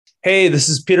Hey, this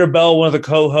is Peter Bell, one of the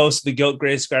co-hosts of the Guilt,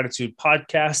 Grace, Gratitude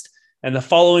podcast, and the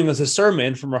following is a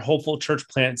sermon from our hopeful church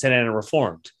plant, Santa Ana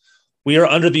Reformed. We are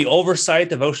under the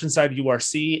oversight of Oceanside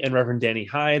URC and Reverend Danny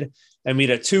Hyde, and meet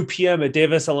at 2 p.m. at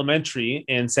Davis Elementary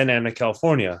in Santa Ana,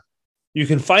 California. You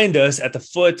can find us at the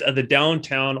foot of the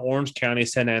downtown Orange County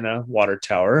Santa Ana Water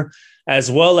Tower,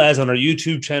 as well as on our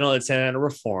YouTube channel at Santa Ana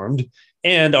Reformed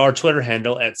and our Twitter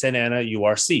handle at Santa Ana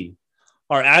URC.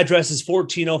 Our address is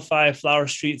 1405 Flower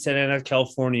Street, Santa Ana,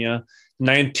 California,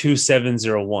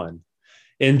 92701.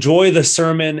 Enjoy the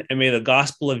sermon, and may the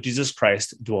gospel of Jesus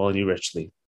Christ dwell in you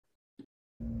richly.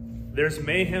 There's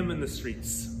mayhem in the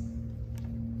streets.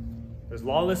 There's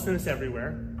lawlessness everywhere.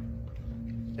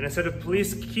 And instead of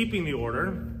police keeping the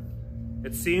order,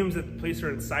 it seems that the police are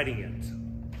inciting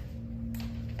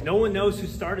it. No one knows who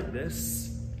started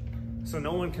this, so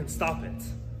no one can stop it.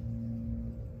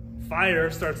 Fire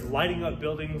starts lighting up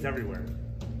buildings everywhere.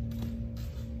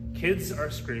 Kids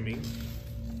are screaming,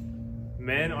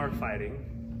 men are fighting,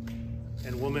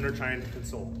 and women are trying to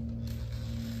console.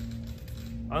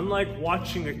 Unlike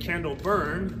watching a candle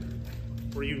burn,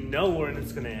 where you know when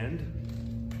it's going to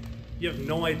end, you have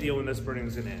no idea when this burning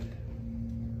is going to end,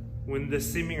 when the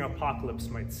seeming apocalypse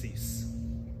might cease.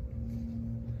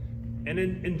 And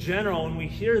in general, when we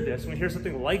hear this, when we hear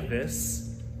something like this,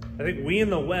 I think we in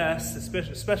the West,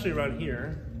 especially around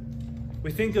here,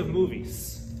 we think of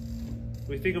movies.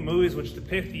 We think of movies which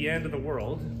depict the end of the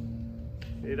world,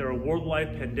 either a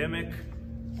worldwide pandemic,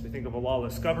 we think of a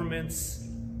lawless governments,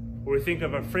 or we think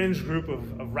of a fringe group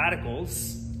of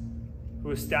radicals who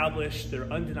establish their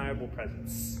undeniable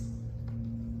presence.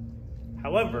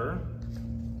 However,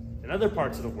 in other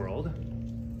parts of the world,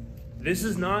 this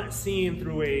is not seen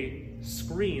through a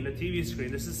screen, a TV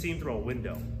screen, this is seen through a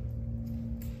window.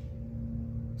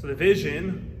 So the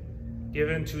vision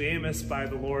given to Amos by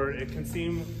the Lord, it can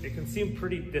seem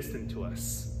pretty distant to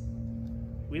us.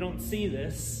 We don't see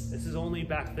this. This is only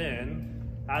back then.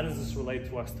 How does this relate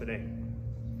to us today?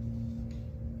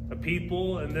 The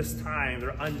people in this time,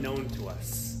 they're unknown to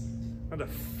us. And the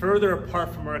further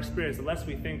apart from our experience, the less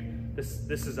we think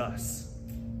this is us.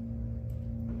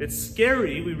 It's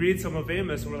scary. We read some of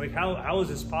Amos and we're like, how is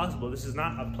this possible? This is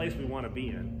not a place we want to be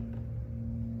in.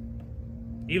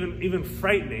 Even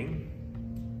frightening,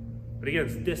 but again,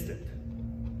 it's distant.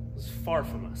 It's far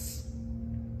from us.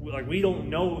 We don't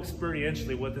know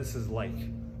experientially what this is like.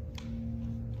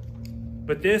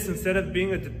 But this, instead of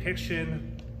being a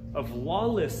depiction of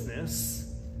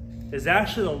lawlessness, is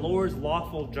actually the Lord's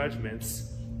lawful judgments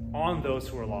on those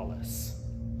who are lawless.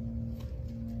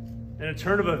 In a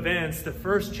turn of events, the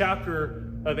first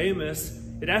chapter of Amos,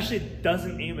 it actually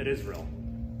doesn't aim at Israel.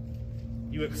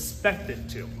 You expect it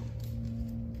to.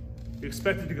 You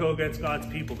expect it to go against God's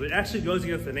people, but it actually goes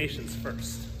against the nations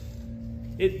first.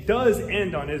 It does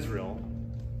end on Israel,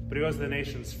 but it goes to the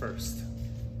nations first.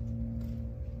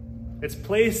 It's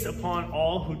placed upon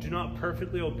all who do not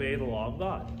perfectly obey the law of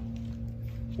God,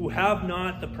 who have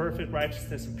not the perfect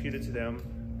righteousness imputed to them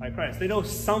by Christ. They know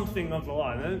something of the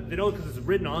law. They know it because it's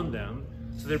written on them,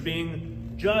 so they're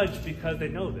being judged because they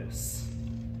know this.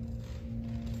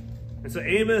 And so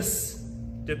Amos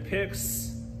depicts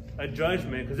a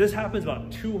judgment, because this happens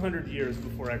about 200 years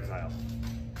before exile.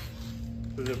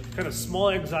 There's a kind of small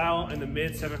exile in the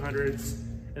mid-700s,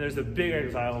 and there's a big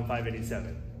exile in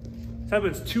 587. This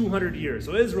happens 200 years.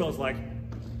 So Israel's like,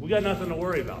 we got nothing to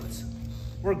worry about.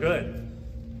 We're good.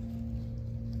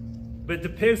 But it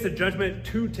depicts the judgment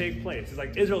to take place. It's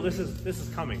like, Israel, this is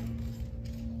coming.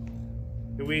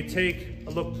 And we take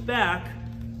a look back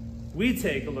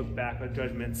on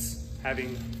judgments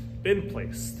having been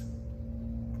placed,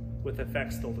 with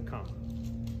effects still to come.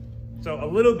 So a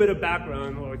little bit of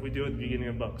background, like we do at the beginning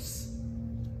of books.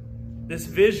 This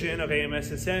vision of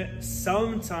Amos is set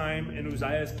sometime in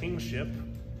Uzziah's kingship.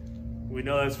 We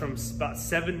know that's from about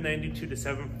 792 to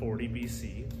 740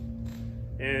 BC.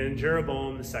 And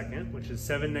Jeroboam II, which is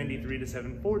 793 to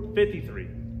 753.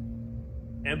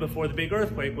 And before the big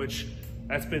earthquake, which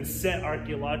that's been set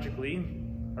archaeologically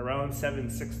around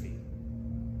 760.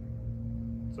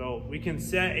 So we can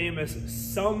set Amos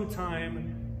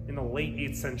sometime in the late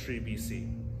 8th century BC.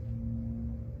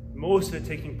 Most of it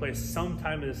taking place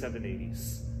sometime in the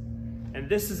 780s. And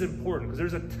this is important because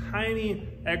there's a tiny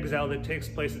exile that takes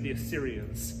place with the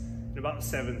Assyrians in about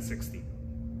 760.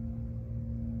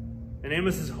 And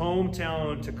Amos's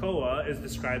hometown, Tekoa, is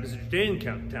described as a Judean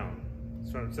town.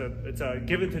 So it's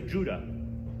given to Judah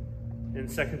in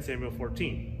 2 Samuel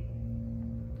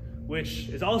 14, which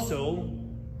is also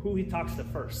who he talks to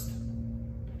first.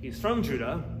 He's from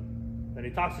Judah, then he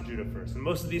talks to Judah first. And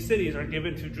most of these cities are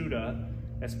given to Judah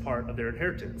as part of their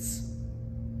inheritance.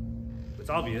 It's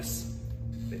obvious.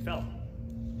 They fell.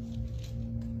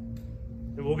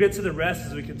 And we'll get to the rest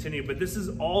as we continue, but this is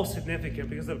all significant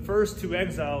because the first two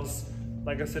exiles,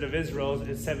 like I said, of Israel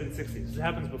is 760. This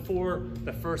happens before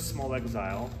the first small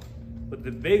exile, but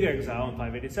the big exile in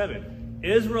 587.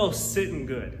 Israel's sitting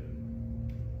good.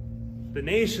 The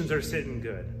nations are sitting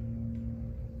good.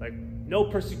 Like, no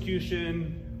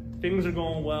persecution, things are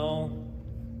going well.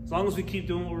 As long as we keep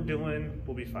doing what we're doing,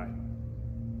 we'll be fine.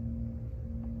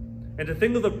 And to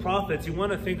think of the prophets, you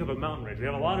want to think of a mountain range. We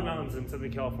have a lot of mountains in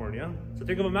Southern California, so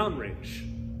think of a mountain range.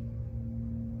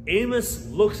 Amos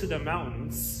looks at the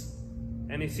mountains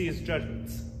and he sees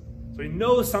judgments. So he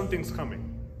knows something's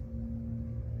coming.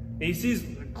 And he sees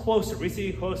closer. We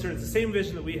see closer. It's the same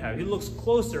vision that we have. He looks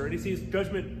closer and he sees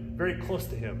judgment very close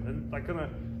to him, and like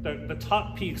the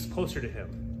top peaks closer to him.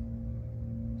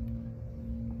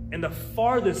 And the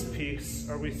farthest peaks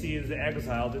we see is the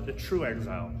exile, the true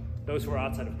exile, those who are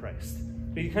outside of Christ.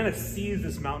 But he kind of sees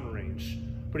this mountain range,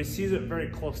 but he sees it very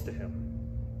close to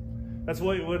him. That's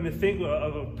why when you think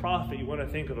of a prophet, you want to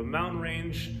think of a mountain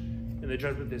range and the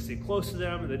judgment they see close to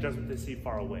them and the judgment they see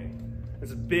far away.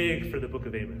 It's big for the book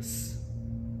of Amos.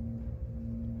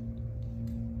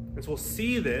 And so we'll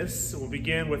see this, and we'll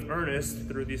begin with earnest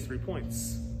through these 3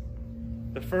 points.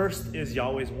 The first is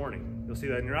Yahweh's warning. You'll see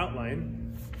that in your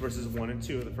outline, verses 1 and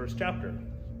 2 of the first chapter.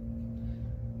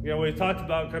 You know, we talked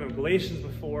about kind of Galatians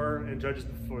before and Judges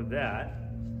before that.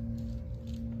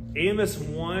 Amos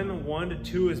 1 to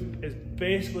 2 is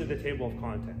basically the table of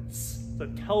contents. So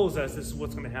it tells us this is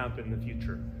what's going to happen in the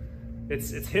future.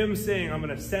 It's him saying, I'm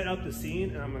going to set up the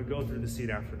scene and I'm going to go through the scene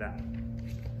after that.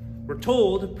 We're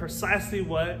told precisely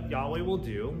what Yahweh will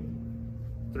do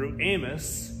through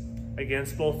Amos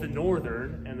against both the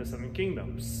northern and the southern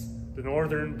kingdoms. The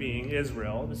northern being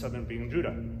Israel, the southern being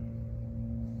Judah.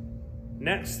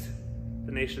 Next,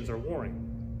 the nations are warring.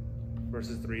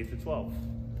 Verses 3 through 12.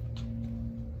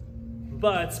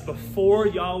 But before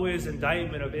Yahweh's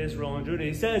indictment of Israel and Judah,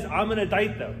 he says, I'm going to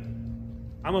indict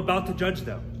them. I'm about to judge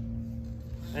them.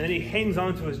 And then he hangs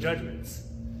on to his judgments.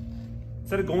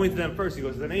 Instead of going to them first, he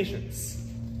goes to the nations.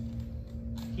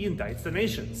 He indicts the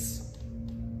nations.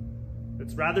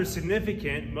 It's rather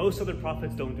significant. Most other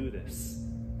prophets don't do this.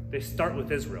 They start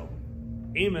with Israel.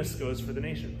 Amos goes for the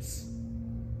nations.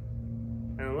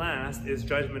 And last is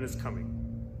judgment is coming.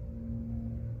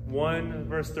 1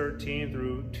 verse 13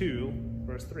 through 2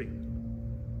 verse 3.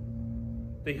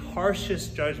 The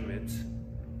harshest judgment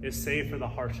is saved for the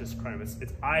harshest crime.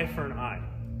 It's eye for an eye.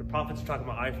 The prophets are talking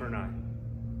about eye for an eye.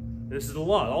 This is the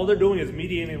law. All they're doing is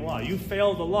mediating the law. You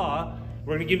fail the law,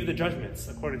 we're going to give you the judgments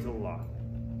according to the law.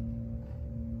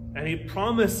 And he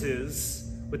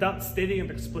promises, without stating it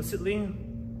explicitly,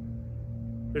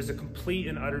 there's a complete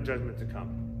and utter judgment to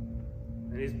come.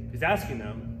 And he's asking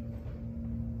them,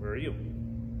 where are you?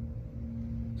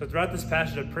 So throughout this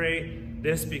passage, I pray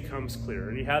this becomes clear.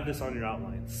 And you have this on your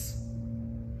outlines.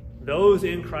 Those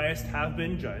in Christ have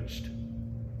been judged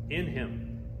in him.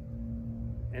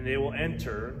 And they will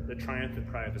enter the triumphant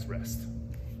cry of his rest.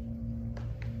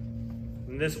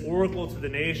 And this oracle to the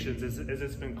nations, as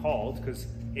it's been called, because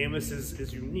Amos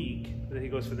is unique, that he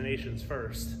goes for the nations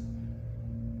first,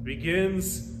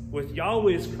 begins with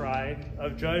Yahweh's cry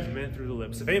of judgment through the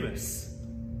lips of Amos.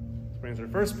 This brings our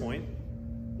first point,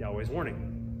 Yahweh's warning.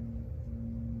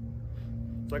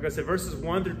 So like I said, verses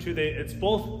 1 through 2, it's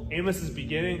both Amos's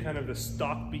beginning, kind of the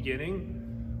stock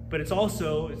beginning, but it's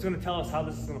going to tell us how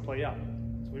this is going to play out.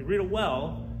 So we read it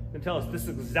well and tell us this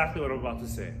is exactly what I'm about to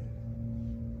say.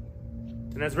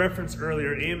 And as referenced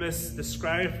earlier, Amos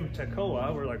described from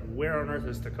Tekoa, we're like, where on earth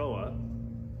is Tekoa?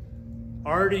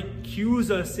 Already cues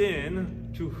us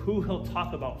in to who he'll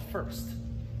talk about first.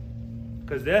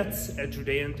 Because that's a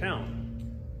Judean town.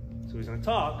 So he's going to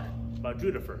talk about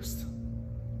Judah first.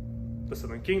 The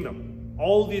southern kingdom.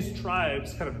 All these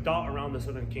tribes kind of dot around the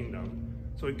southern kingdom.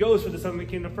 So he goes for the southern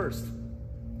kingdom first.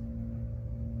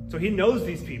 So he knows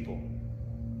these people.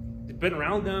 He's been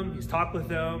around them, he's talked with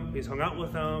them, he's hung out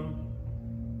with them,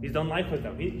 he's done life with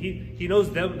them. He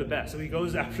knows them the best, so he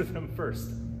goes after them first.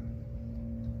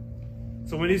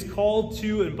 So when he's called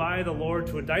to and by the Lord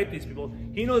to indict these people,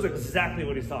 he knows exactly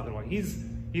what he's talking about. He's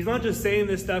not just saying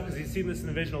this stuff because he's seen this in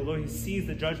the vision, although he sees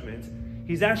the judgment.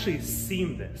 He's actually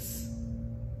seen this.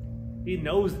 He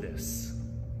knows this.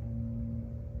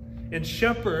 And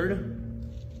shepherd,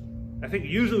 I think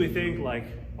usually we think like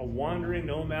a wandering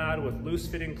nomad with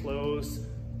loose-fitting clothes,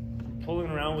 pulling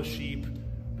around with sheep.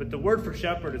 But the word for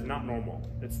shepherd is not normal.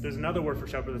 There's another word for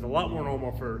shepherd. There's a lot more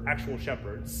normal for actual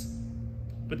shepherds.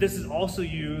 But this is also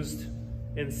used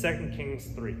in 2 Kings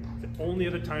 3. It's the only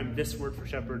other time this word for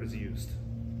shepherd is used.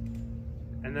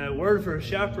 And the word for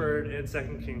shepherd in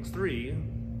 2 Kings 3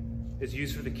 is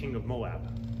used for the king of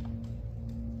Moab.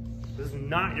 This is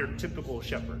not your typical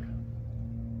shepherd.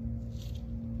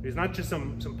 He's not just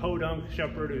some podunk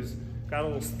shepherd who's got a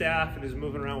little staff and is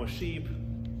moving around with sheep.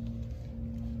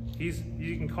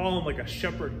 You can call him like a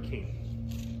shepherd king.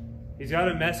 He's got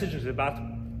a message and he's about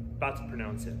to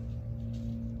pronounce it.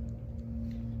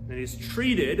 And he's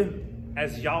treated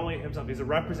as Yahweh himself. He's a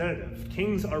representative.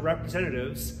 Kings are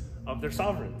representatives of their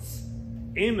sovereigns.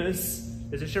 Amos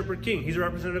is a shepherd king. He's a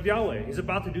representative of Yahweh. He's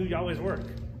about to do Yahweh's work.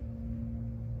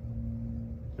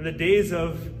 In the days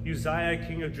of Uzziah,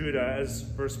 king of Judah, as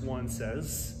verse 1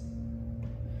 says,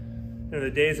 in the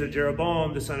days of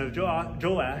Jeroboam, the son of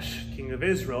Joash, king of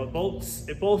Israel, it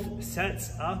both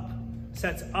sets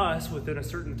us within a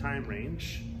certain time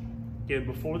range. Again,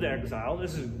 before the exile.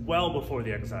 This is well before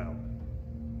the exile.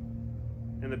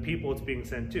 And the people it's being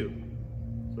sent to.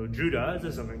 So Judah is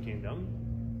the southern kingdom.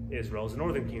 Israel is the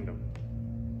northern kingdom.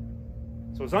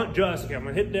 So it's not just, okay, I'm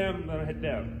going to hit them, I'm going to hit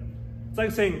them. It's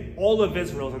like saying all of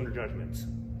Israel is under judgment.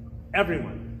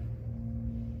 Everyone.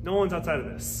 No one's outside of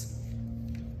this.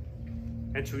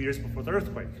 And 2 years before the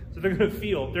earthquake. So they're going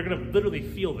to literally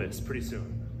feel this pretty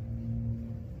soon.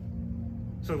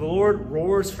 So the Lord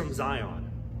roars from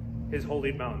Zion, his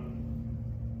holy mountain.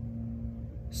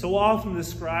 So often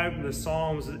described in the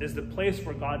Psalms is the place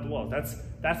where God dwells.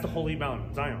 That's the holy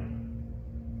mountain, Zion.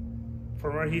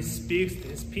 From where he speaks to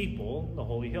his people, the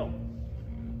holy hill.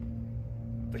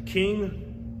 The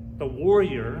king, the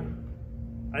warrior,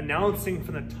 announcing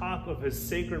from the top of his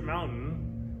sacred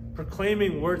mountain,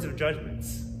 proclaiming words of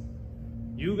judgments.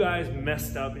 You guys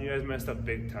messed up, and you guys messed up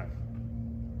big time.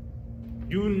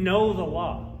 You know the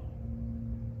law,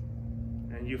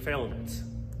 and you failed it.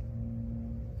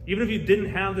 Even if you didn't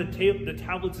have the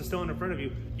tablets of stone in front of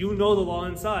you, you know the law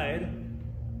inside,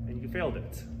 and you failed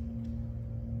it.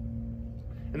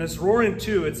 And this roaring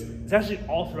too, it's actually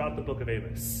all throughout the book of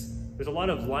Amos. There's a lot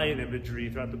of lion imagery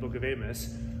throughout the book of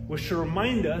Amos, which should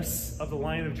remind us of the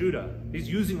Lion of Judah. He's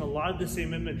using a lot of the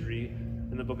same imagery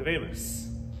in the book of Amos.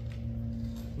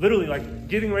 Literally, like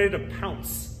getting ready to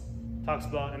pounce, talks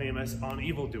about in Amos, on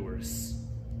evildoers.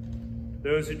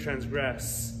 Those who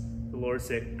transgress the Lord's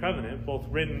sacred covenant, both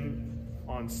written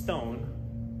on stone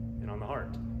and on the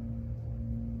heart.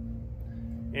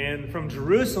 And from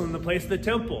Jerusalem, the place of the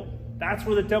temple. That's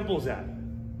where the temple's at.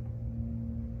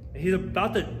 He's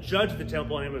about to judge the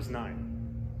temple in Amos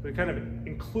 9. So he kind of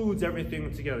includes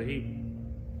everything together. He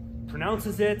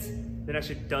pronounces it, then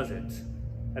actually does it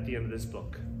at the end of this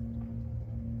book.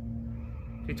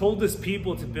 He told this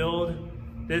people to build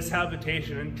this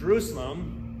habitation in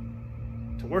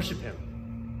Jerusalem to worship him.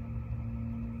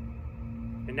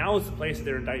 And now is the place of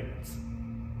their indictments.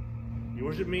 You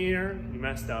worship me here, you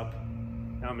messed up,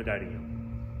 now I'm indicting you.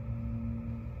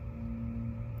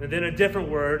 And then a different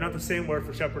word, not the same word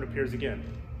for shepherd, appears again.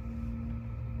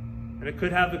 And it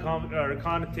could have the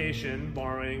connotation,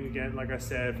 borrowing, again, like I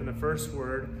said, from the first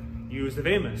word used of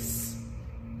Amos.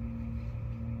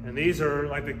 And these are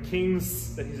like the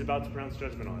kings that he's about to pronounce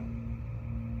judgment on.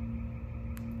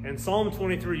 And Psalm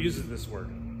 23 uses this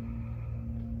word,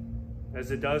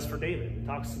 as it does for David. It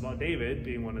talks about David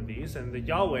being one of these, and the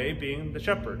Yahweh being the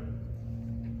shepherd.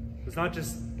 It's not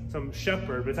just some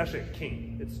shepherd, but it's actually a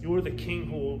king. You're the king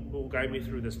who will guide me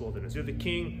through this wilderness. You're the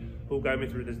king who will guide me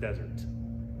through this desert.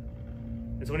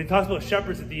 And so when he talks about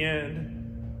shepherds at the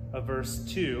end of verse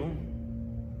 2,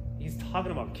 he's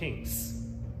talking about kings.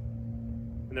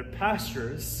 And their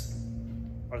pastures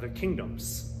are the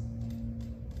kingdoms.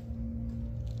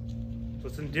 So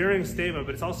it's an endearing statement,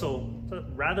 but it's also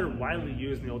rather widely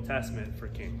used in the Old Testament for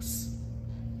kings.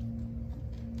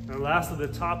 And lastly,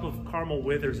 the top of Carmel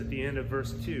withers at the end of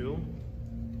verse 2.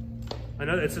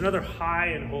 It's another high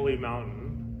and holy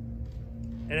mountain.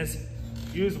 And it's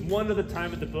used one at a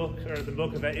time at the book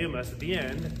of Amos at the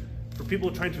end for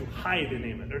people trying to hide in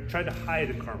Amos, or trying to hide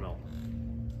in Carmel.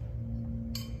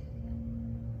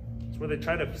 It's where they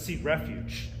try to seek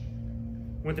refuge.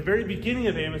 When at the very beginning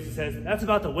of Amos it says that's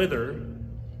about to wither,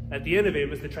 at the end of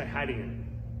Amos they try hiding in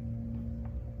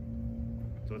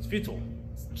it. So it's futile.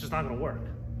 It's just not going to work.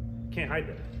 You can't hide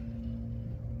there.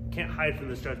 You can't hide from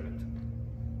this judgment.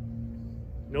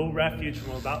 No refuge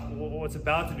from what's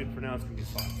about to be pronounced can be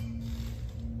sought.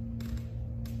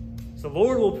 So the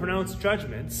Lord will pronounce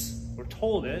judgments. We're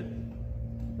told it.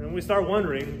 And we start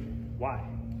wondering, why?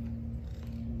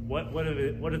 What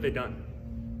have they done?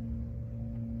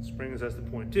 This brings us to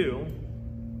point 2.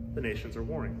 The nations are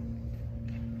warring.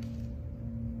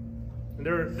 And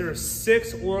there are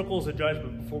 6 oracles of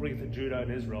judgment before we get to Judah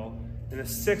and Israel. And the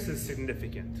 6th is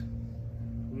significant.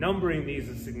 Numbering these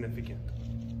is significant.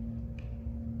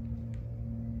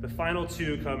 The final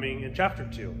two coming in chapter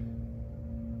 2.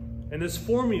 And this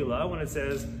formula, when it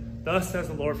says, thus says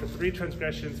the Lord, for 3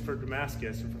 transgressions for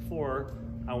Damascus, or for 4,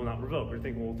 I will not revoke. You're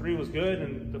thinking, well, 3 was good,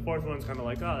 and the 4th one's kind of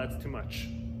like, oh, that's too much.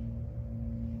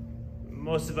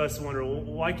 Most of us wonder, well,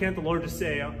 why can't the Lord just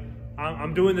say,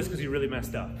 I'm doing this because you really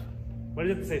messed up? Why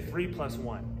does it say 3 plus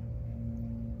 1?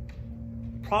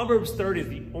 Proverbs 30 is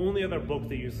the only other book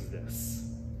that uses this,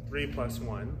 3 plus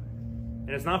 1, and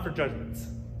it's not for judgments.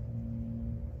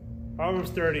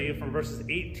 Proverbs 30, from verses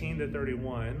 18 to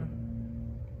 31,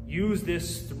 use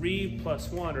this 3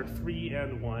 plus 1, or 3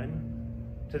 and 1,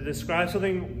 to describe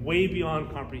something way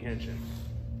beyond comprehension.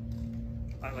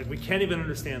 Like, we can't even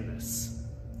understand this.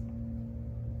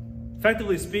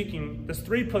 Effectively speaking, this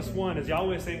 3 plus 1 is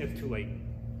Yahweh saying it's too late.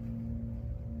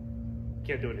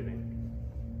 Can't do anything.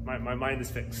 My mind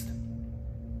is fixed.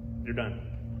 You're done.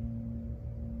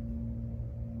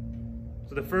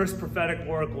 So the first prophetic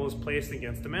oracle is placed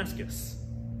against Damascus.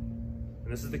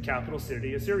 And this is the capital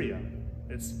city of Syria.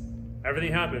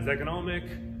 Everything happens. Economic,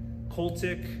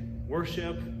 cultic,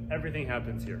 worship, everything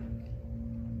happens here.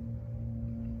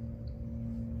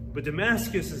 But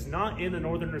Damascus is not in the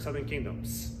northern or southern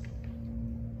kingdoms.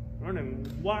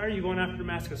 Why are you going after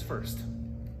Damascus first?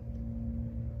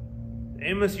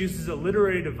 Amos uses a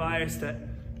literary device to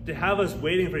have us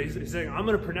waiting for it. He's saying, I'm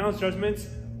going to pronounce judgments,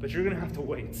 but you're going to have to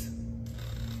wait.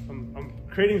 I'm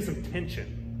creating some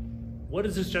tension. What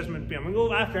does this judgment be? I'm going to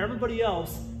go after everybody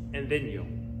else, and then you.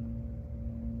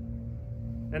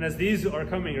 And as these are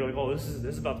coming, you're like, oh, this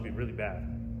is about to be really bad.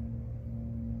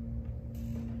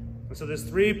 And so this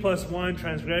 3 plus 1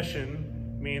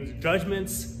 transgression means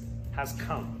judgments has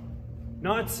come.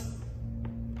 Not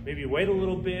maybe wait a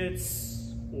little bit,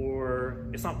 or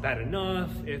it's not bad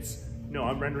enough. It's, no,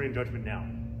 I'm rendering judgment now.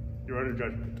 You're under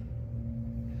judgment.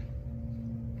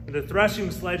 The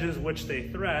threshing sledges which they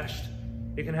threshed,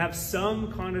 it can have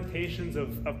some connotations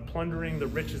of plundering the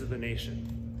riches of the nation.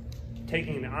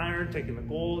 Taking the iron, taking the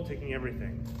gold, taking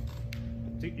everything.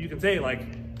 You can say, like,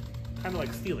 kind of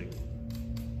like stealing.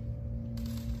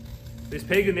 These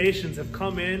pagan nations have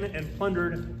come in and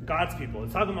plundered God's people.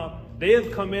 It's talking about they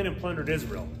have come in and plundered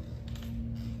Israel.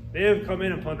 They have come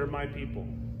in and plundered my people.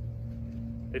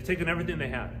 They've taken everything they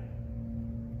had.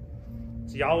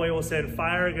 So Yahweh will send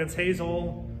fire against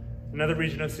Hazael, another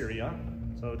region of Syria.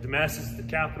 So Damascus is the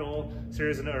capital.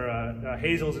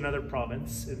 Hazael is another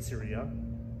province in Syria.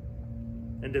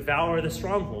 And devour the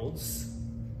strongholds,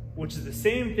 which is the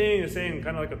same thing as saying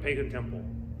kind of like a pagan temple.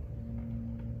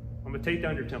 I'm going to take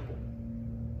down your temple.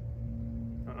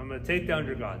 I'm going to take down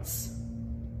your gods.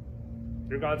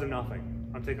 Your gods are nothing.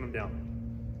 I'm taking them down.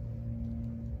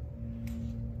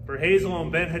 For Hazael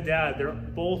and Ben-Hadad, they're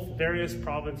both various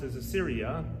provinces of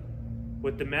Syria,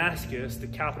 with Damascus, the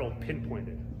capital,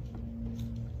 pinpointed.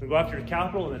 We go after the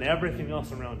capital and then everything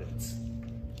else around it.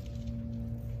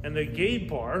 And the gate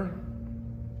bar,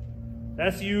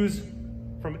 that's used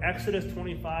from Exodus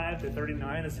 25 to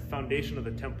 39 as the foundation of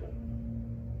the temple,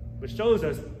 which shows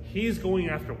us he's going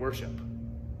after worship.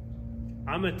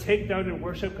 I'm going to take down your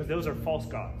worship because those are false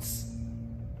gods.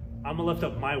 I'm going to lift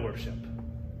up my worship.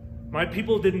 My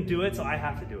people didn't do it, so I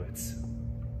have to do it.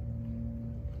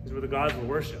 These were the gods were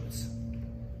worshipped.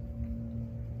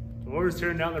 The Lord is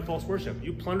tearing down their false worship.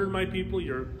 You plundered my people.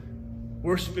 You're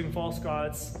worshiping false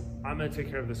gods. I'm going to take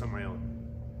care of this on my own.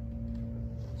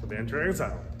 So they enter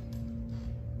exile.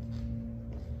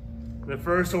 The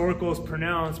first oracle is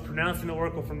pronouncing the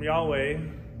oracle from Yahweh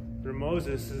through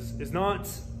Moses is not,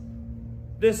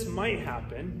 this might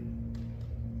happen.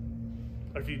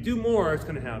 But if you do more, it's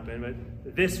going to happen.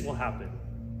 But this will happen.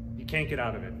 You can't get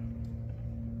out of it.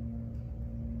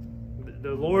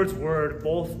 The Lord's word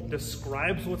both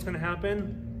describes what's going to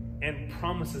happen and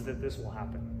promises that this will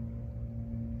happen.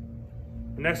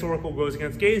 The next oracle goes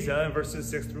against Gaza in verses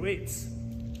 6 through 8.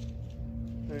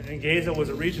 And Gaza was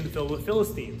a region filled with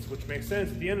Philistines, which makes sense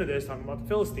at the end of this, talking about the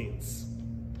Philistines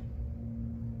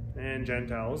and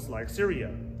Gentiles like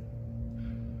Syria.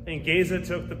 And Gaza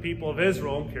took the people of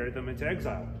Israel and carried them into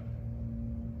exile.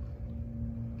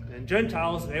 And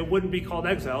Gentiles, they wouldn't be called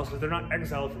exiles because they're not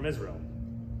exiled from Israel.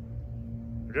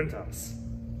 They're Gentiles.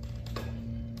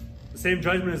 The same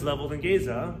judgment is leveled in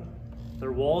Gaza.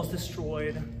 Their walls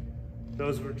destroyed.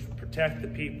 Those which protect the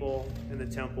people in the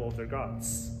temple of their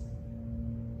gods.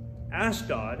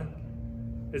 Ashdod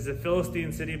is a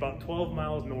Philistine city about 12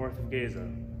 miles north of Gaza,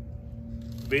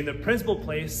 being the principal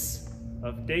place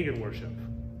of Dagon worship.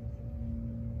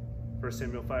 1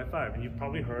 Samuel 5:5. And you've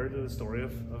probably heard of the story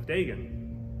of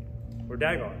Dagon, or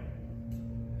Dagon.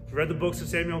 If you read the books of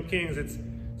Samuel and Kings, it's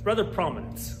rather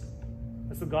prominent.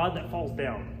 It's the god that falls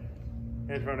down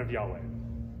in front of Yahweh.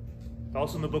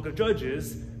 Also in the book of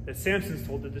Judges, that Samson's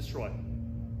told to destroy.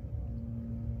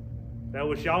 That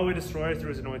which Yahweh destroys through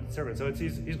his anointed servant. So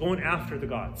he's going after the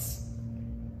gods.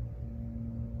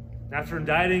 After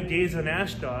indicting gaze on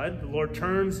Ashdod, the Lord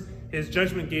turns his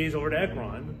judgment gaze over to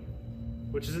Ekron,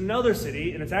 which is another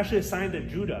city, and it's actually assigned to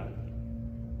Judah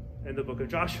in the book of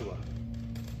Joshua.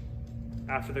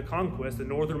 After the conquest, the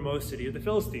northernmost city of the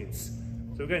Philistines.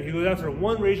 So again, he goes after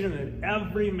one region and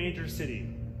every major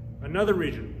city. Another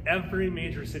region, every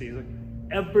major city. He's like,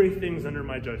 everything's under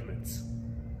my judgments.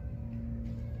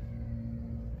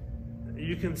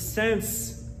 You can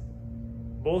sense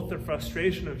both the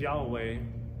frustration of Yahweh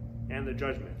and the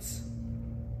judgments.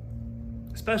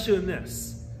 Especially in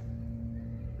this.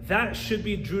 That should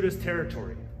be Judah's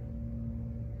territory.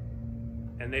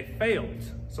 And they failed.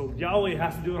 So Yahweh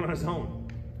has to do it on his own.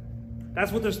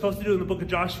 That's what they're supposed to do in the book of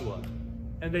Joshua.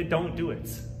 And they don't do it.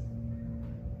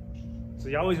 So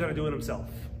Yahweh's got to do it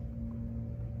himself.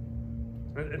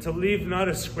 And to leave not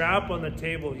a scrap on the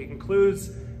table, he concludes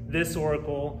this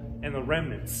oracle, and the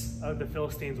remnants of the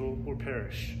Philistines will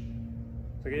perish.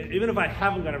 So even if I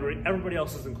haven't got everybody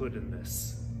else is included in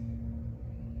this.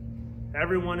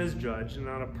 Everyone is judged, and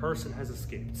not a person has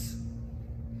escaped.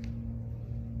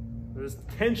 Those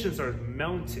tensions are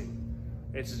mounting.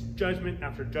 It's just judgment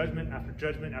after judgment after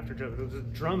judgment after judgment. There's a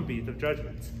drumbeat of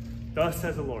judgment. Thus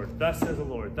says the Lord, thus says the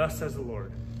Lord, thus says the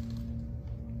Lord.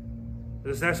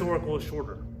 This next oracle is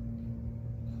shorter.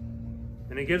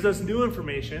 And it gives us new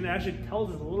information. It actually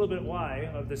tells us a little bit why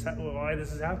this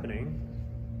is happening.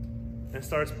 And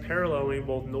starts paralleling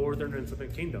both northern and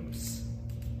southern kingdoms.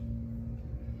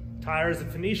 Tyre is a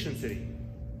Phoenician city.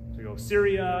 So we go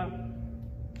Syria,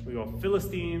 we go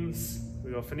Philistines,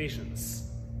 we go Phoenicians.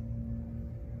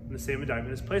 And the same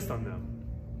indictment is placed on them.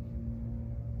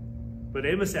 But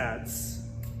Amos adds,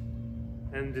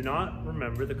 and do not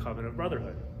remember the covenant of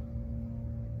brotherhood.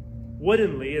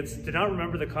 Woodenly, it's do not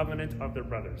remember the covenant of their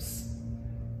brothers.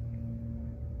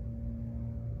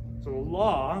 So the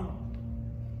law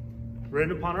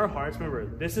written upon our hearts, remember,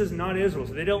 this is not Israel,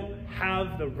 so they don't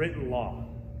have the written law.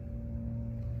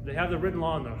 They have the written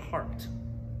law in their heart.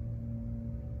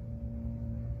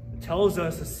 It tells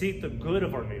us to seek the good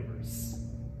of our neighbors,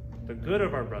 the good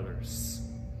of our brothers.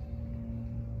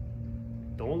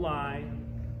 Don't lie,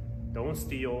 don't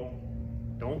steal,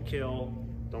 don't kill,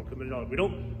 don't commit adultery.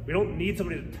 We don't need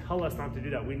somebody to tell us not to do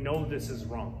that. We know this is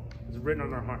wrong. It's written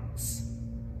on our hearts.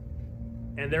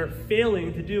 And they're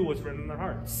failing to do what's written in their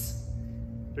hearts.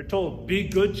 They're told, be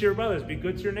good to your brothers, be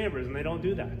good to your neighbors, and they don't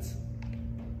do that.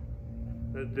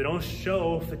 They don't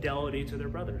show fidelity to their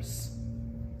brothers.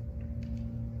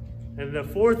 And the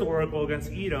fourth oracle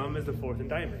against Edom is the fourth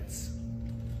indictment.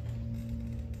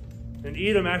 And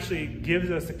Edom actually gives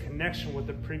us a connection with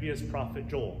the previous prophet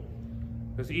Joel.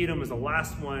 Because Edom is the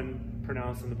last one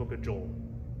pronounced in the book of Joel.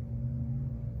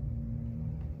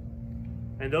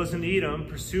 And those in Edom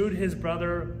pursued his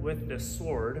brother with the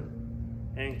sword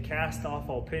and cast off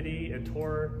all pity and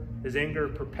tore his anger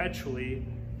perpetually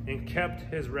and kept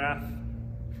his wrath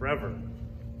forever.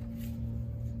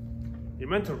 You're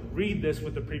meant to read this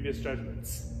with the previous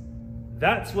judgments.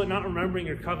 That's what not remembering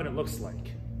your covenant looks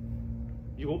like.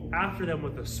 You go after them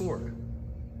with a sword.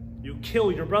 You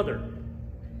kill your brother.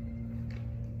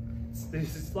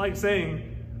 It's like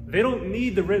saying they don't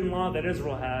need the written law that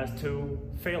Israel has to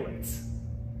fail it.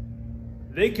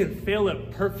 They can fail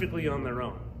it perfectly on their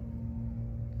own.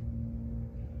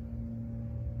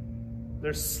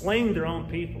 They're slaying their own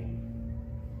people.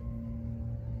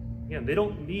 Again, they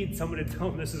don't need somebody to tell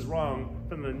them this is wrong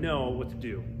for them to know what to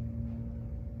do.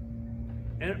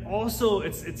 And also,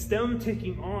 it's them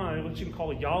taking on what you can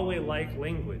call Yahweh-like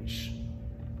language.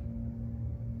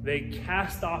 They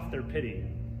cast off their pity.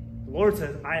 The Lord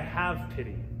says, I have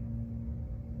pity.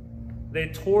 They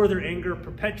tore their anger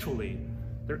perpetually.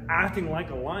 They're acting like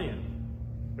a lion.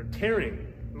 They're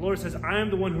tearing. The Lord says, I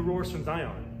am the one who roars from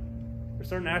Zion. They're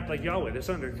starting to act like Yahweh. They're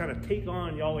starting to kind of take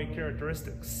on Yahweh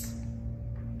characteristics.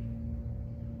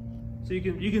 So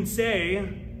you can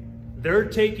say they're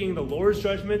taking the Lord's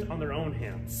judgment on their own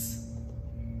hands.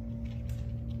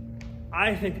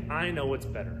 I think I know what's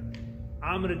better.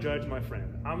 I'm going to judge my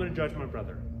friend. I'm going to judge my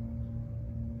brother.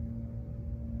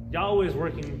 Yahweh is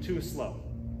working too slow.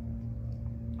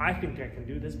 I think I can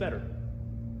do this better.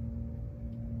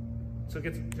 So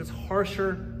it gets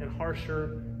harsher and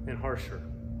harsher and harsher.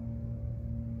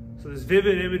 So this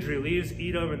vivid imagery leaves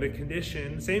Edom in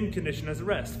the same condition as the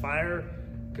rest. Fire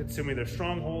consuming their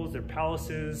strongholds, their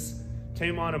palaces.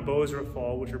 Taman and Bozrah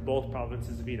fall, which are both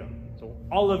provinces of Edom. So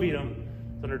all of Edom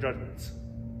is under judgment.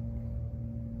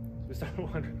 We start to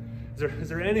wonder, is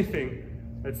there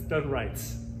anything that's done right?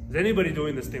 Is anybody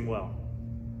doing this thing well?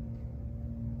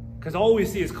 Because all we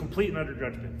see is complete and utter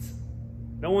judgment.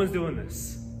 No one's doing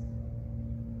this.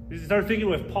 You start thinking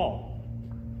with Paul.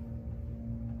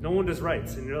 No one does right.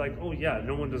 And you're like, oh yeah,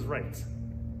 no one does right.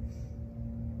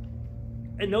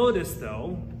 And notice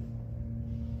though,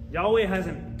 Yahweh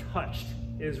hasn't touched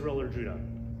Israel or Judah.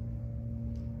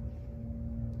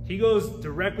 He goes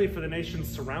directly for the nations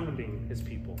surrounding his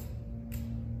people.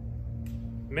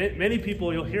 Many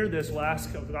people, you'll hear this, will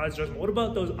ask of God's judgment, what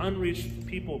about those unreached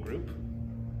people group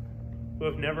who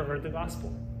have never heard the gospel?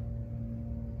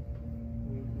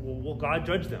 Will God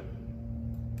judge them?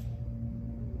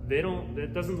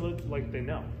 It doesn't look like they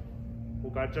know. Will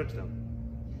God judge them?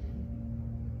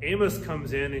 Amos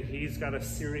comes in and he's got a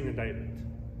searing indictment.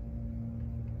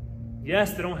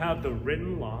 Yes, they don't have the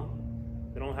written law.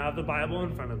 They don't have the Bible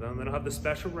in front of them. They don't have the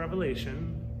special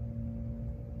revelation.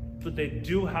 But they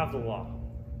do have the law.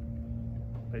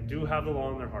 They do have the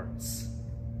law in their hearts.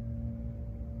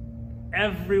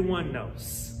 Everyone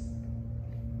knows.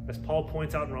 As Paul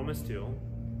points out in Romans 2,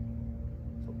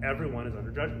 so everyone is under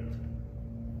judgment.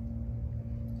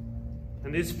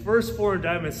 And these first four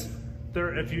indictments,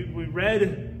 we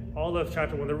read all of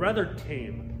chapter 1, they're rather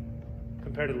tame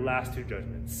compared to the last two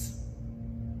judgments.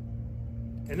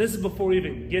 And this is before we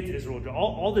even get to Israel.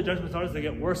 All the judgments are, they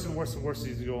get worse and worse and worse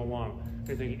as you go along.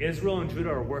 They think Israel and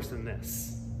Judah are worse than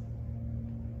this.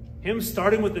 Him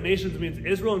starting with the nations means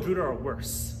Israel and Judah are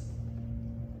worse.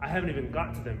 I haven't even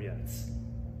got to them yet.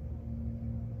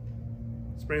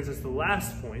 This brings us to the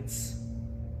last points,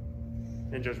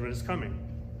 and judgment is coming.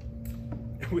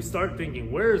 And we start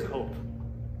thinking, where is hope?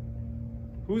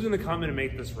 Who's going to come in and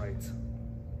make this right?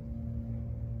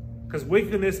 Because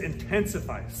wickedness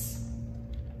intensifies.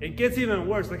 It gets even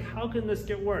worse. Like, how can this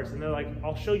get worse? And they're like,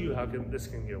 I'll show you how this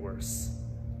can get worse.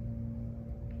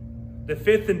 The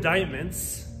fifth indictment,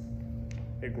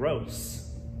 it grows.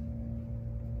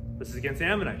 This is against the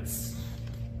Ammonites.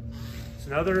 It's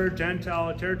another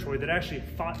Gentile territory that actually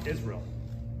fought Israel.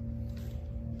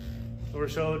 So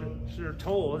we're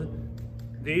told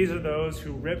these are those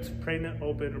who ripped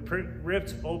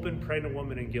open pregnant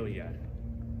woman in Gilead.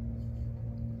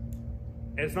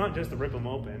 And it's not just to rip them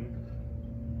open.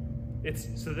 It's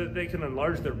so that they can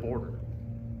enlarge their border.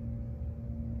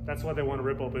 That's why they want to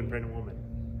rip open pregnant woman.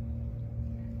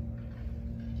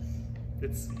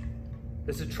 This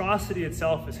atrocity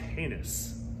itself is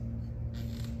heinous.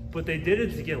 But they did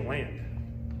it to get land.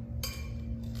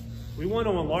 We want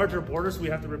to enlarge our borders, so we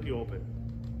have to rip you open.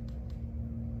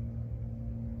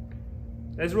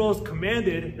 Israel has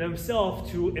commanded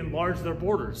themselves to enlarge their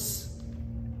borders.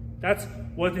 That's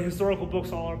what the historical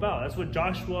books are all about. That's what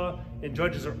Joshua and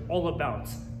Judges are all about.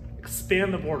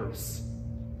 Expand the borders.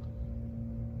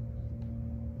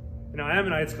 And now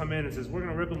Ammonites come in and says, we're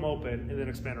going to rip them open and then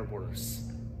expand our borders.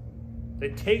 They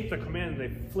take the command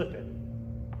and they flip it.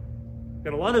 And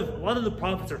a lot of the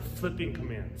prophets are flipping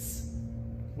commands.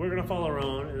 We're going to follow our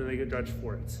own, and then they get judged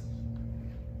for it.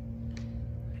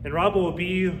 And Rabbah will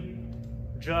be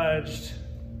judged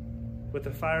with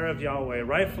the fire of Yahweh,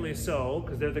 rightfully so,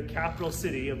 because they're the capital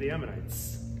city of the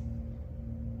Ammonites.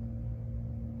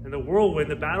 And the whirlwind,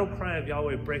 the battle cry of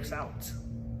Yahweh breaks out.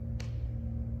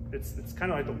 It's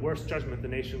kind of like the worst judgment the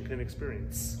nation can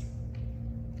experience.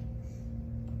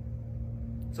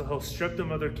 So he'll strip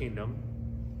them of their kingdom,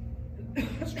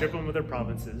 strip them of their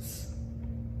provinces,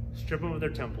 strip them of their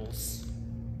temples,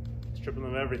 strip them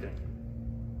of everything.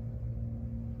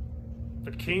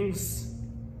 Their kings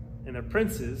and their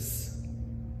princes,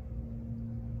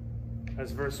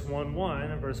 as verse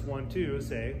 1:1 and verse 1:2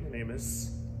 say in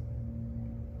Amos,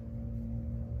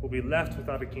 will be left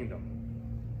without a kingdom.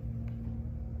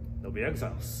 They'll be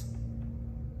exiles.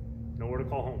 Nowhere to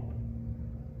call home.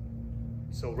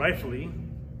 So rightfully,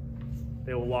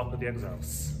 they will walk with the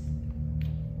exiles.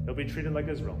 They'll be treated like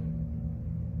Israel.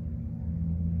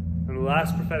 And the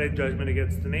last prophetic judgment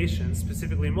against the nation,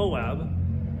 specifically Moab,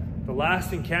 the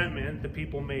last encampment the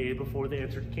people made before they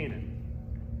entered Canaan.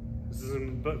 This is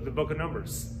in the book of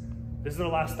Numbers. This is their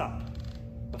last stop.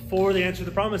 Before they enter the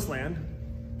promised land,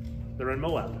 they're in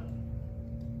Moab.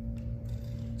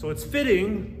 So it's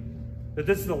fitting that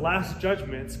this is the last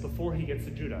judgments before he gets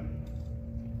to Judah.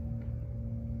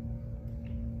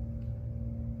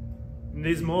 And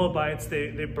these Moabites,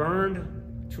 they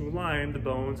burned to lime the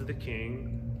bones of the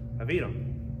king of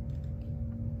Edom.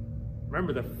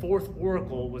 Remember, the fourth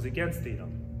oracle was against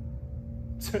Edom.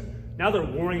 So now they're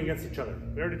warring against each other.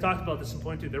 We already talked about this in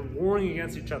point 2. They're warring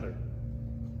against each other.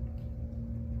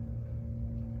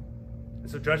 And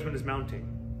so judgment is mounting.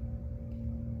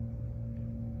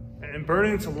 And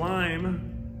burning to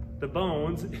lime the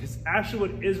bones is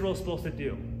actually what Israel's supposed to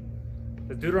do.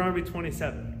 That's Deuteronomy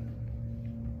 27.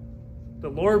 The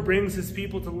Lord brings his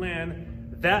people to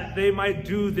land that they might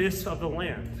do this of the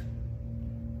land,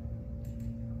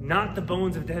 not the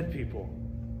bones of dead people.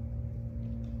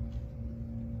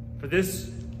 For this,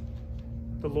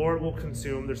 the Lord will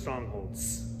consume their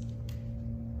strongholds.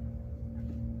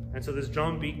 And so this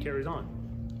drumbeat carries on.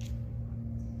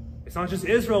 It's not just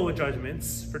Israel with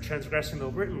judgments for transgressing the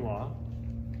written law.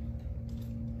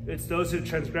 It's those who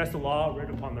transgress the law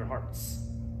written upon their hearts.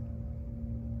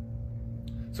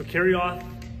 So Kerioth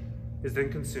is then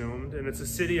consumed, and it's a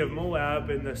city of Moab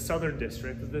in the southern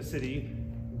district of the city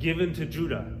given to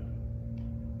Judah.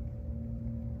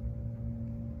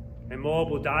 And Moab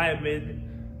will die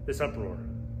amid this uproar.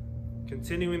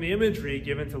 Continuing the imagery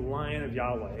given to the Lion of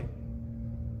Yahweh,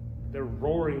 they're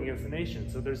roaring against the nation.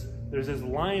 So there's this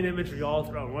lion imagery all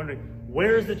throughout. I'm wondering,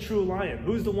 where's the true lion?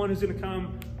 Who's the one who's going to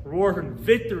come roar in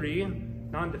victory,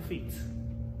 not defeat?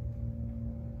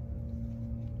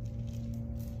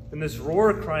 And this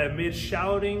roar cry amid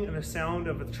shouting and the sound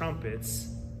of the trumpets,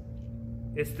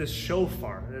 it's this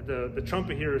shofar. The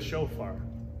trumpet here is shofar.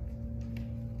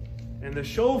 And the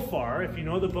shofar, if you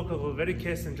know the book of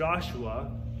Leviticus and Joshua,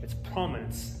 it's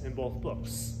prominence in both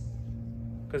books.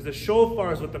 Because the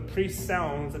shofar is what the priest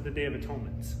sounds at the Day of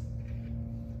Atonement.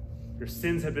 Your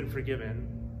sins have been forgiven.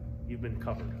 You've been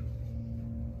covered.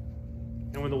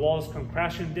 And when the walls come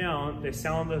crashing down, they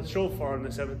sound the shofar on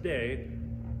the seventh day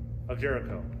of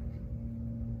Jericho.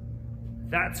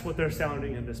 That's what they're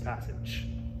sounding in this passage.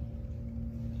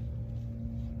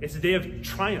 It's a day of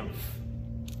triumph.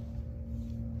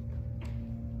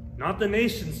 Not the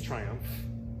nation's triumph,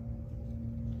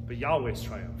 but Yahweh's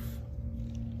triumph.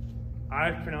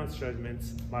 I've pronounced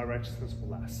judgments, my righteousness will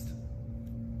last.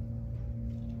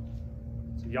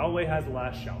 So Yahweh has the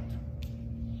last shout.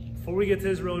 Before we get to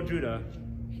Israel and Judah,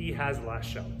 he has the last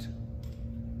shout.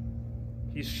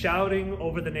 He's shouting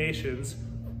over the nations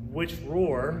which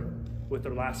roar with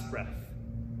their last breath.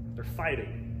 They're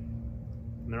fighting,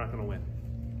 and they're not going to win.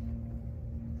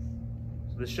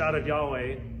 So the shout of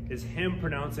Yahweh is him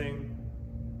pronouncing,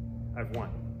 I've won.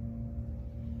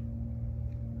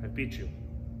 I've beat you.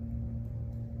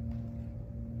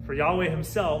 For Yahweh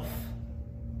himself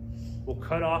will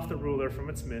cut off the ruler from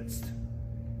its midst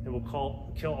and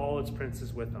will kill all its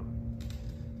princes with them.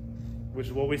 Which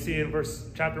is what we see in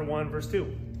chapter 1, verse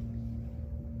 2.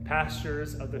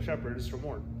 Pastures of the shepherds shall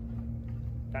mourn.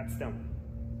 That's them.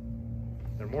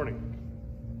 They're mourning.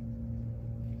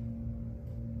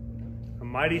 A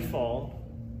mighty fall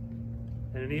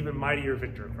and an even mightier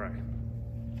victor cry.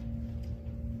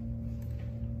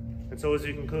 And so as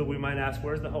we conclude, we might ask,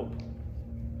 where's the hope?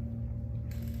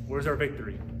 Where's our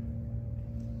victory?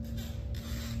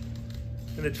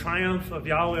 In the triumph of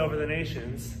Yahweh over the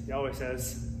nations, Yahweh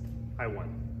says, I won.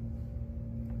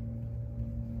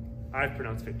 I've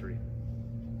pronounced victory.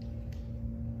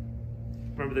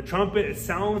 Remember, the trumpet, it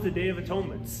sounds the Day of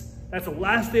Atonements. That's the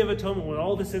last Day of Atonement when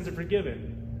all the sins are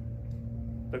forgiven.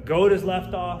 The goat is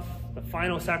left off. The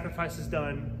final sacrifice is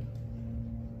done.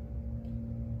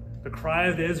 The cry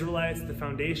of the Israelites, the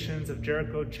foundations of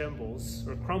Jericho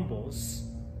crumbles,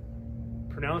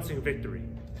 pronouncing victory.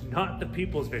 Not the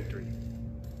people's victory.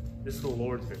 This is the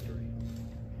Lord's victory.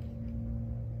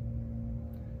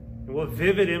 And what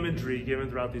vivid imagery given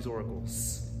throughout these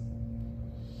oracles.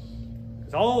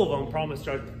 Because all of them promise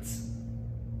judgments.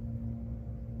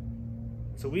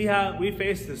 So we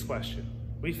face this question.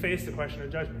 We face the question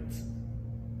of judgments.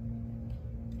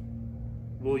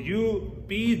 Will you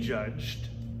be judged?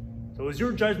 So is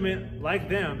your judgment like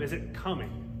them? Is it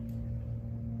coming?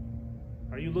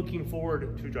 Are you looking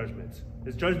forward to judgment?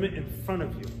 Is judgment in front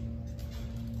of you?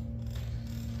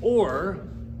 Or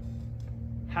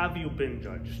have you been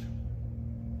judged?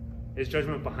 Is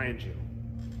judgment behind you?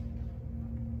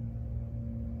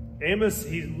 Amos,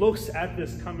 he looks at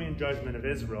this coming judgment of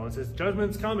Israel and says,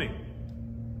 judgment's coming.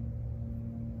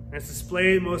 And it's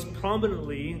displayed most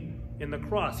prominently in the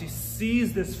cross. He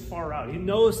sees this far out. He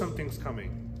knows something's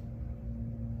coming.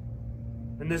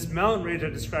 And this mountain range I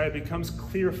described becomes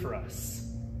clear for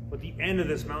us what the end of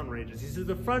this mountain range is. He says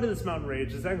the front of this mountain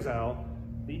range is exile,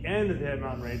 the end of that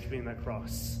mountain range being that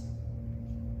cross.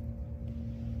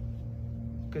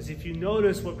 Because if you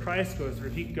notice what Christ goes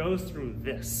through, he goes through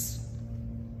this.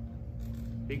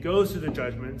 He goes through the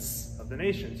judgments of the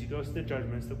nations. He goes through the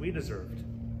judgments that we deserved.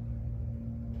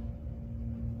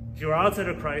 If you are outside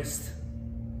of Christ,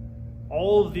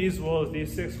 all of these woes,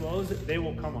 these 6 woes, they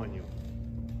will come on you.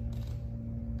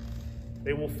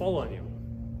 They will fall on you.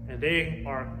 And they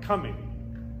are coming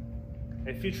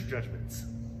at future judgments.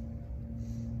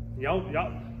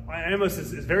 Amos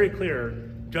is very clear.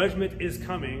 Judgment is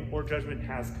coming, or judgment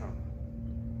has come.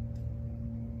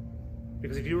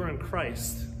 Because if you were in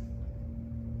Christ,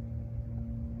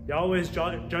 Yahweh's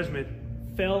judgment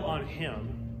fell on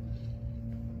him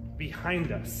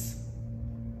behind us.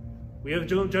 We have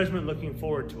judgment looking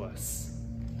forward to us.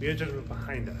 We have judgment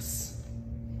behind us.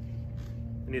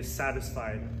 And he has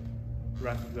satisfied the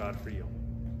wrath of God for you.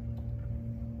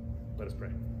 Let us pray.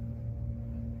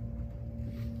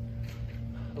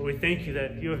 Lord, we thank you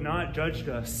that you have not judged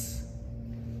us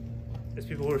as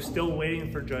people who are still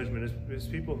waiting for judgment, as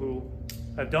people who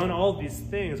have done all these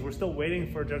things. We're still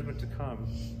waiting for judgment to come.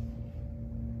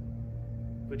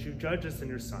 But you judge us in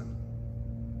your Son.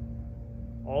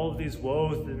 All of these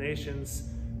woes the nations,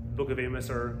 the book of Amos,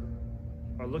 are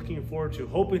looking forward to,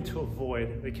 hoping to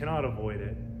avoid. They cannot avoid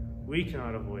it. We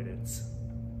cannot avoid it.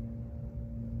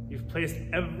 You've placed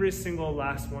every single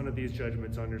last one of these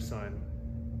judgments on your Son.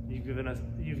 You've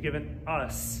given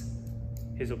us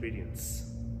his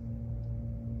obedience.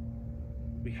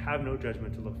 We have no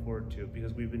judgment to look forward to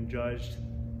because we've been judged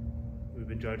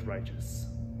righteous.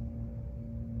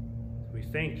 We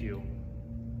thank you.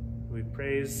 We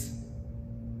praise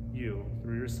you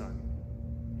through your Son.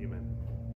 Amen.